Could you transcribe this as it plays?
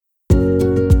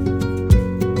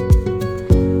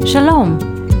Shalom,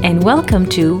 and welcome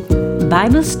to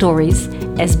Bible Stories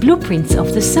as Blueprints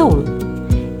of the Soul,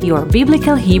 your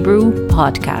Biblical Hebrew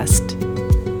podcast.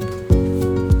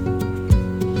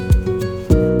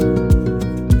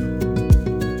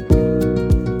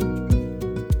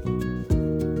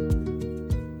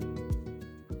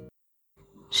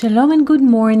 Shalom and good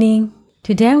morning.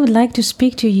 Today I would like to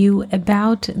speak to you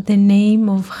about the name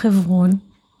of Hebron,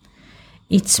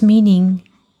 its meaning,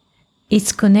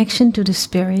 its connection to the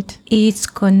Spirit, its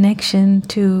connection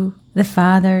to the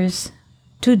fathers,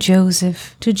 to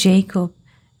Joseph, to Jacob,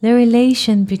 the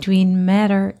relation between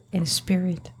matter and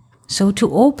spirit. So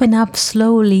to open up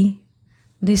slowly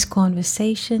this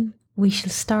conversation, we shall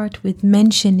start with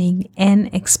mentioning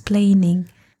and explaining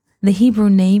the Hebrew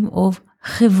name of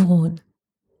Hebron.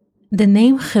 The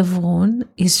name Hebron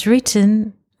is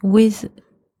written with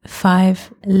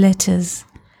 5 letters: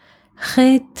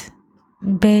 Chet,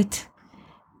 Bet,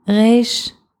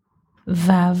 Resh,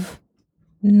 Vav,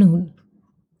 Nun.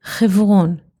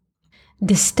 Hebron.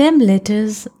 The stem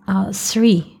letters are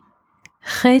 3: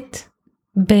 Chet,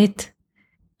 Bet,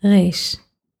 Resh,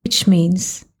 which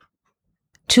means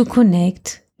to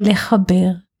connect,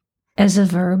 lechaber, as a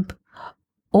verb,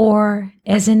 or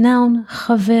as a noun,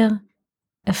 chaver,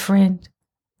 a friend.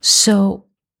 So,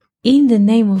 in the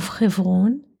name of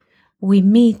Hebron, we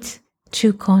meet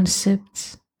 2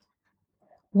 concepts.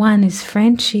 One is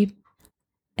friendship,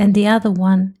 and the other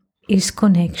one is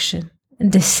connection.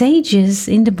 The sages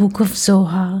in the book of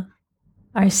Zohar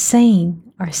are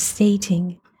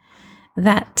stating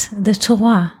that the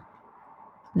Torah,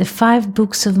 the 5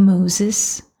 books of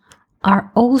Moses, are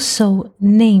also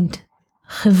named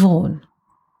Hebron.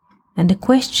 And the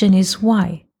question is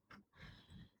why?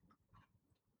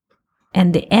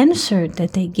 And the answer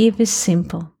that they give is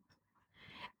simple.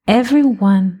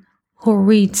 Everyone who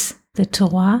reads the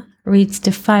Torah, reads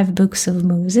the 5 books of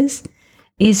Moses,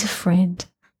 is a friend,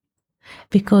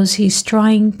 because he's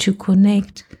trying to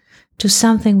connect to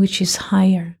something which is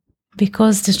higher,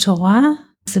 because the Torah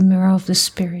is the mirror of the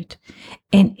Spirit,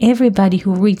 and everybody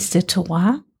who reads the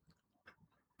Torah,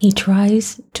 he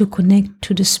tries to connect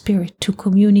to the Spirit, to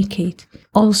communicate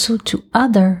also to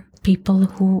other people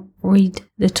who read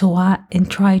the Torah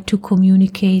and try to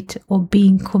communicate or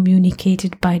being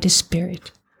communicated by the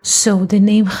Spirit. So the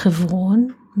name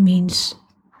Hebron means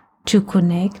to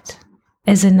connect,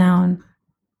 as a noun,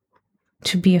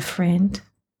 to be a friend.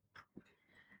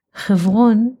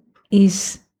 Hebron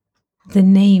is the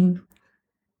name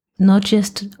not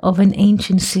just of an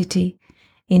ancient city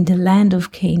in the land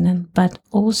of Canaan, but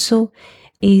also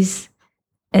is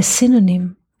a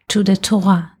synonym to the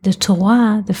Torah. The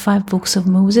Torah, the 5 books of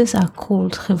Moses, are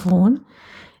called Hebron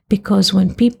because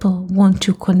when people want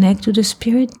to connect to the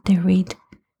Spirit, they read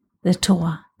the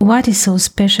Torah. What is so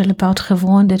special about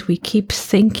Hebron that we keep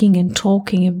thinking and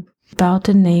talking about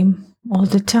the name all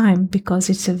the time?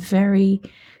 Because it's a very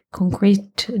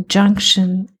concrete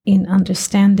junction in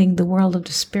understanding the world of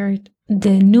the Spirit.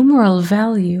 The numeral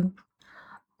value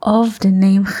of the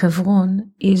name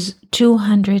Hebron is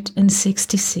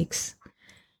 266.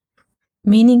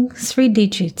 Meaning 3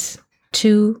 digits,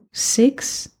 2,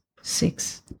 6,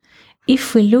 6.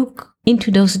 If we look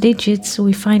into those digits,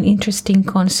 we find interesting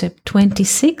concept.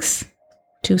 26,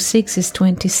 2, 6 is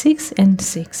 26 and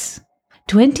 6.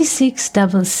 26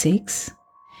 double 6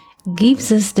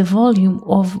 gives us the volume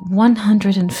of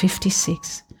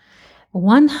 156.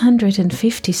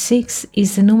 156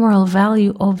 is the numeral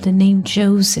value of the name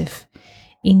Joseph.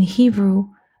 In Hebrew,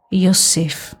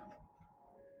 Yosef.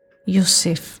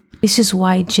 Yosef. This is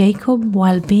why Jacob,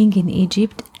 while being in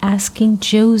Egypt, asking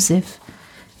Joseph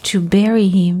to bury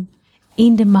him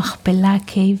in the Machpelah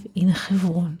cave in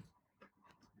Hebron.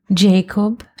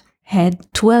 Jacob had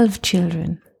 12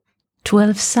 children,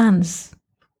 12 sons.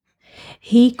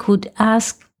 He could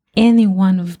ask any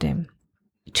one of them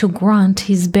to grant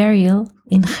his burial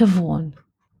in Hebron,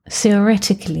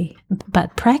 theoretically,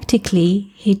 but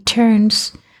practically he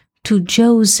turns to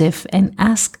Joseph and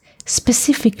asks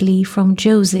specifically from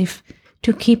Joseph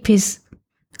to keep his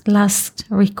last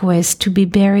request to be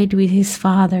buried with his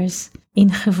fathers in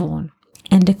Hebron.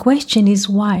 And the question is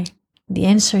why? The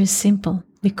answer is simple.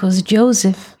 Because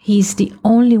Joseph, he is the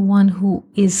only one who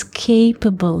is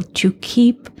capable to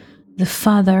keep the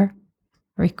father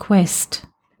request.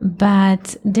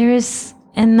 But there is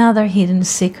another hidden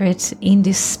secret in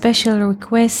this special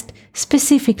request,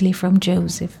 specifically from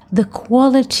Joseph. The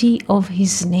quality of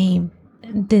his name.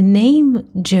 The name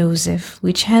Joseph,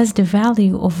 which has the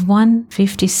value of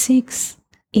 156,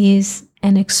 is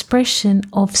an expression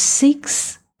of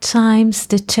 6 times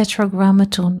the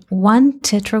tetragrammaton. 1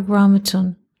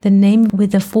 tetragrammaton, the name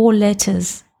with the 4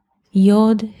 letters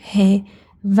Yod He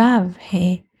Vav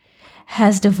He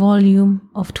has the volume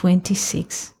of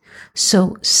 26.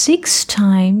 So 6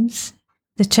 times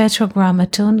the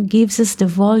Tetragrammaton gives us the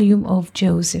volume of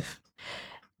Joseph.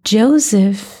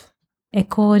 Joseph,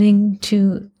 according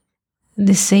to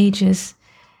the sages,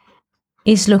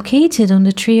 is located on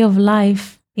the tree of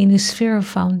life in the sphere of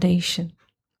foundation.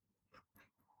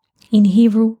 In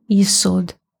Hebrew,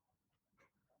 Yesod.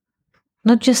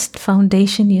 Not just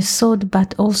foundation, Yesod,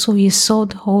 but also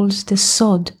Yesod holds the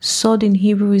Sod. Sod in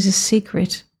Hebrew is a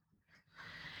secret.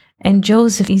 And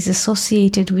Joseph is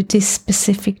associated with this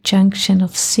specific junction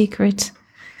of secret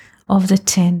of the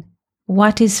 10.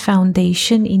 What is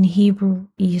foundation in Hebrew?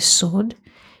 Yesod.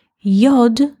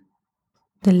 Yod,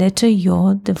 the letter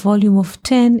Yod, the volume of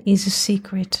 10, is a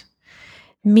secret,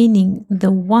 meaning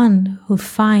the one who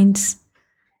finds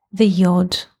the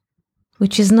Yod,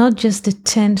 which is not just the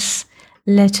 10th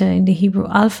letter in the Hebrew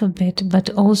alphabet, but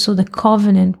also the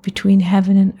covenant between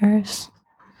heaven and earth,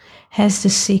 has the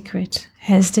secret,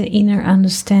 has the inner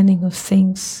understanding of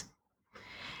things.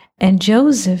 And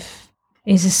Joseph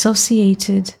is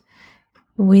associated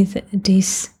with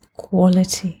this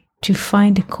quality, to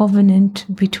find a covenant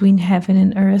between heaven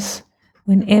and earth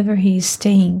whenever he is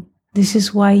staying. This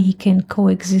is why he can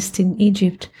coexist in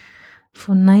Egypt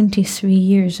for 93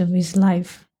 years of his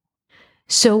life.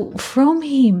 So from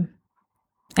him,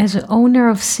 as an owner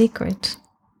of secret,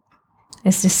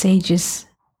 as the sages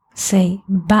say,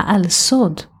 Baal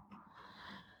Sod,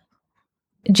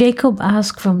 Jacob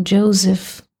asked from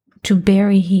Joseph to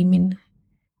bury him in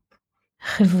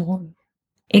Hebron.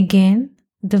 Again,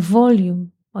 the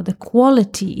volume or the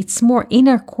quality, it's more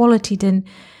inner quality than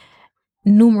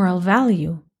numeral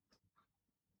value.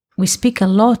 We speak a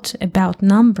lot about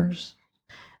numbers,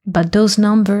 but those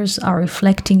numbers are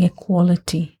reflecting a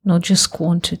quality, not just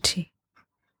quantity.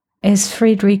 As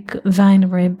Friedrich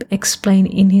Weinreb explained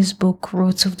in his book,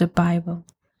 Roots of the Bible.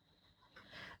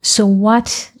 So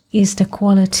what is the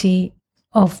quality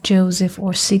of Joseph,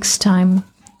 or 6 times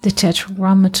the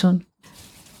Tetragrammaton?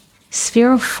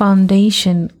 Sphere of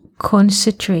foundation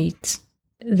concentrates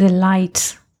the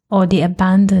light or the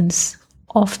abundance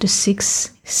of the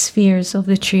 6 spheres of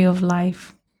the tree of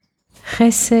life.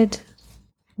 Chesed,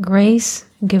 grace,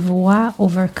 Gevurah,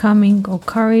 overcoming or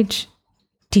courage,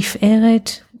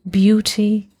 Tiferet,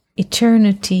 beauty,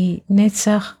 eternity,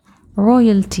 Netzach,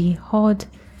 royalty, Hod,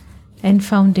 and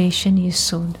foundation,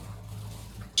 Yesod.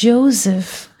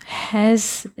 Joseph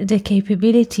has the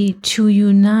capability to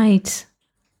unite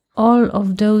all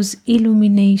of those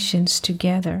illuminations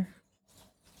together.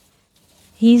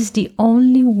 He's the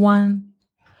only one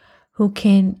who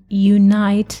can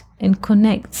unite and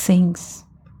connect things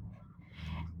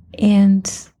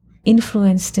and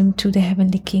influence them to the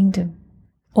heavenly kingdom.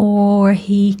 Or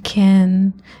he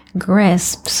can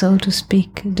grasp, so to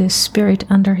speak, the spirit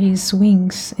under his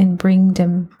wings and bring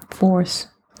them forth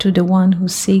to the one who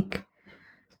seek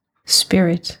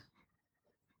spirit.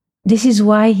 This is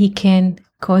why he can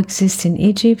coexist in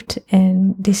Egypt,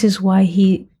 and this is why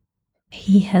he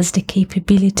has the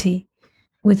capability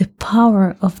with the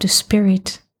power of the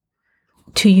Spirit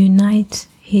to unite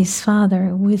his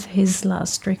Father with his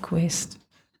last request.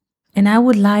 And I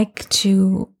would like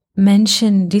to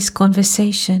mention this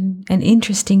conversation, an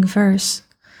interesting verse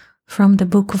from the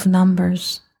book of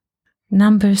Numbers,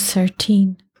 Numbers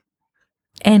 13.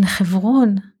 And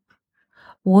Hebron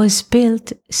was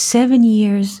built 7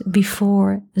 years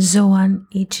before Zoan,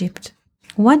 Egypt.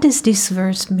 What does this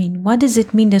verse mean? What does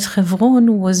it mean that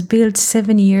Hebron was built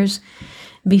 7 years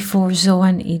before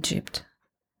Zoan, Egypt?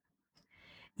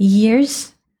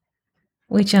 Years,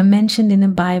 which are mentioned in the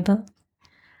Bible,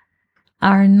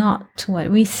 are not what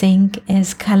we think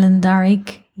as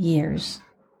calendaric years.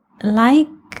 Like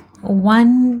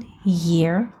 1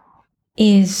 year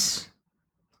is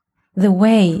the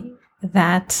way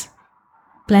that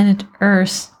planet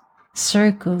Earth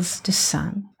circles the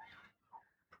sun.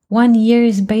 1 year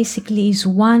is basically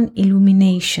one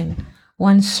illumination,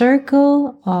 one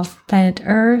circle of planet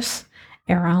Earth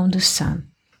around the sun.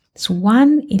 It's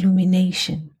one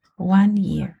illumination, 1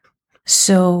 year.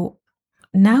 So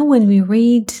now when we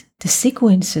read the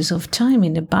sequences of time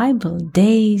in the Bible,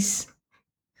 days,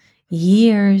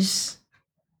 years,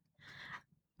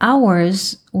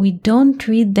 hours, we don't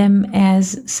read them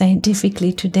as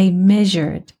scientifically today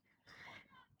measured.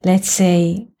 Let's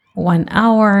say 1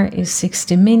 hour is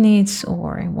 60 minutes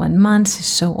or 1 month and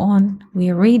so on.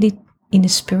 We read it in a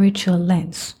spiritual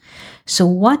lens. So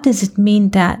what does it mean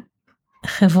that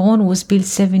Hebron was built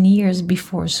 7 years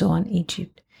before Zoan,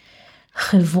 Egypt?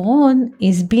 Hebron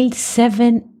is built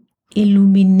 7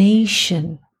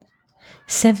 illumination,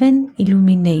 7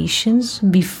 illuminations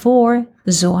before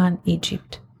Zoan,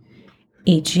 Egypt.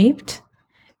 Egypt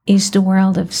is the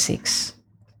world of 6,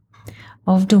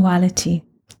 of duality,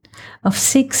 of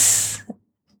 6.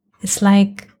 It's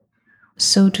like,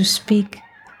 so to speak,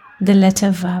 the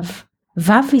letter Vav.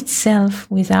 Vav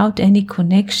itself without any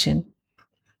connection.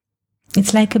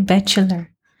 It's like a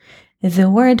bachelor. The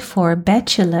word for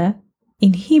bachelor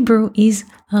in Hebrew is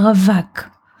ravak.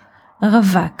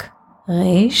 Ravak.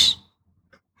 Resh,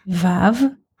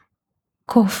 Vav,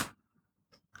 Kof.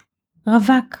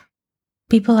 Ravak.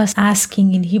 People are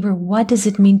asking in Hebrew, what does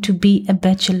it mean to be a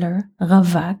bachelor?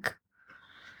 Ravak.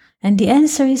 And the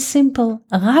answer is simple.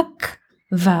 Rak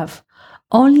Vav.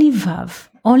 Only Vav.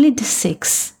 Only the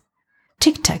 6.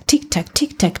 Tick-tack, tick-tack,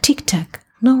 tick-tack, tick-tack.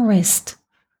 No rest.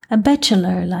 A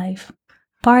bachelor life.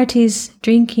 Parties,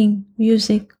 drinking,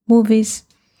 music, movies.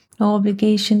 No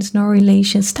obligations, no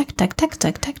relations. Tack-tack,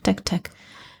 tack-tack, tack-tack-tack.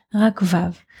 Rak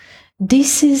Vav.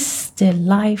 This is the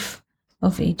life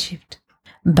of Egypt.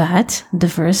 But the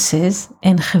verse says,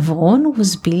 and Hebron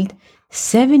was built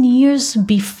 7 years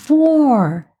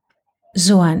before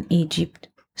Zoan, Egypt.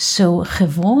 So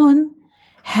Hebron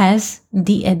has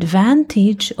the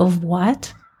advantage of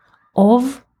what?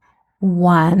 Of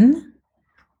 1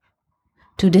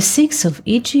 to the 6 of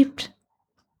Egypt.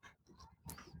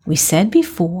 We said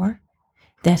before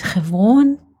that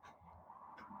Hebron,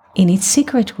 in its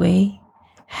secret way,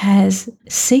 has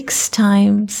 6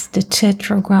 times the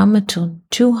tetragrammaton.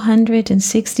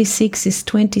 266 is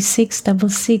 26 double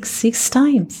 6, 6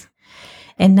 times.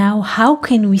 And now how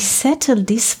can we settle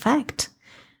this fact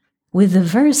with the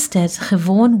verse that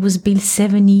Hebron was built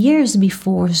 7 years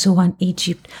before Zoan,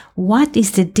 Egypt? What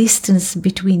is the distance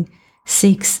between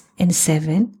 6 and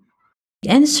 7? The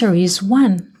answer is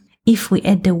 1. If we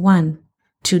add the 1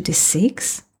 to the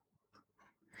 6,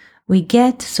 we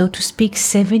get, so to speak,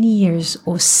 7 years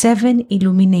or 7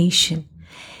 illumination.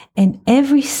 And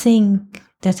everything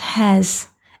that has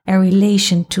a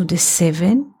relation to the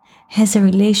 7 has a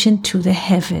relation to the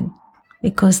heaven,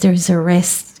 because there is a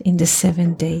rest in the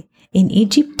 7th day. In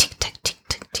Egypt, tick-tack,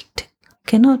 tick-tack, tick-tack.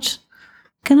 Cannot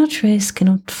rest,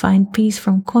 cannot find peace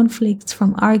from conflicts,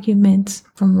 from arguments,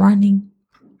 from running.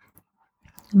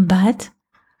 But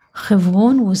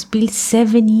Hebron was built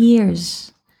 7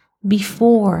 years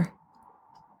before.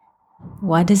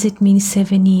 What does it mean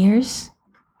 7 years?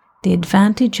 The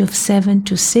advantage of 7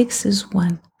 to 6 is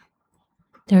 1.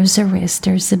 There's a rest,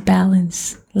 there's a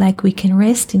balance. Like we can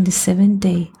rest in the 7th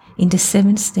day,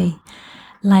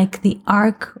 like the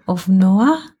Ark of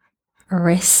Noah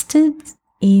rested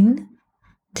in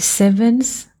the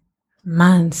 7th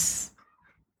month.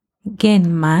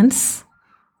 Again, months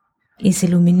is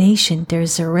illumination.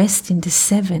 There's a rest in the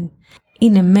 7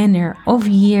 in a manner of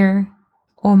year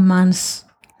or month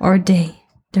or day.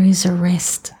 There is a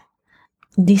rest.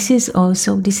 This is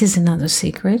another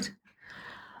secret.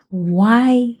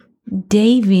 Why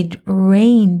David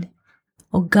reigned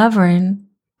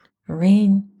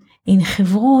in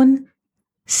Hebron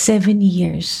 7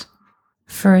 years.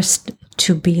 First,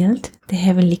 to build the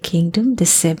heavenly kingdom, the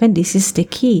 7, this is the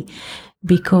key,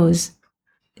 because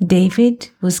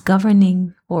David was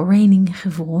governing or reigning in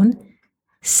Hebron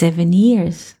 7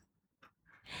 years.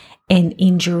 And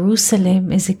in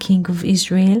Jerusalem, as a king of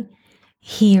Israel,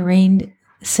 he reigned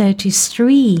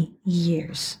 33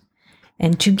 years.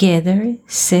 And together,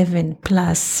 7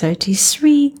 plus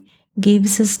 33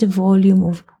 gives us the volume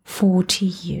of 40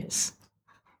 years.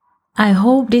 I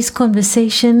hope this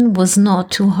conversation was not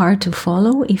too hard to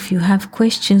follow. If you have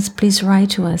questions, please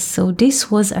write to us. So this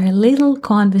was our little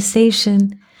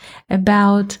conversation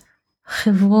about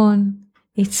Hebron,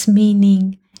 its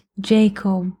meaning,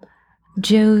 Jacob,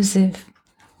 Joseph,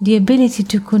 the ability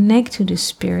to connect to the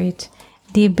Spirit,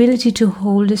 the ability to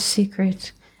hold a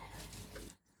secret.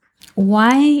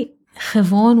 Why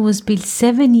Hebron was built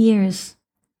 7 years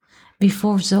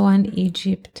before Zoan,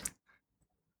 Egypt,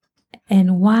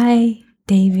 and why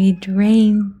David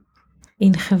reigned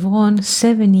in Hebron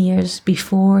 7 years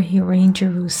before he reigned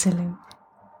Jerusalem.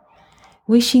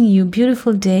 Wishing you a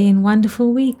beautiful day and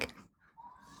wonderful week.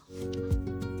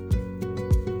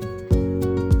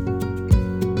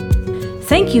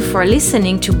 Thank you for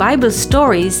listening to Bible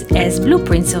Stories as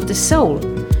Blueprints of the Soul.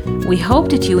 We hope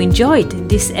that you enjoyed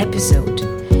this episode.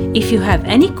 If you have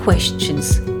any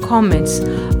questions, comments,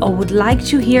 or would like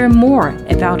to hear more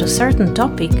about a certain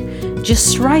topic,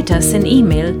 just write us an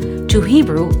email to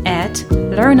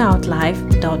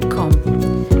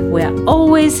hebrew@learnoutlive.com. We are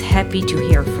always happy to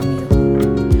hear from you.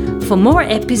 For more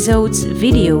episodes,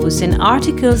 videos, and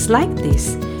articles like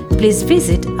this, please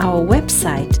visit our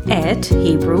website at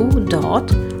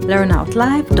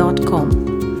hebrew.learnoutlive.com.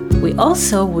 We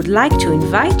also would like to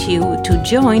invite you to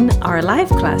join our live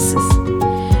classes.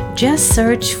 Just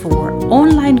search for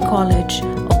Online College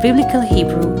of Biblical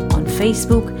Hebrew on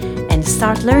Facebook and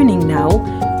start learning now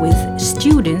with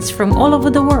students from all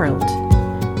over the world.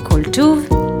 Kol Tuv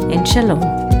and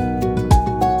Shalom.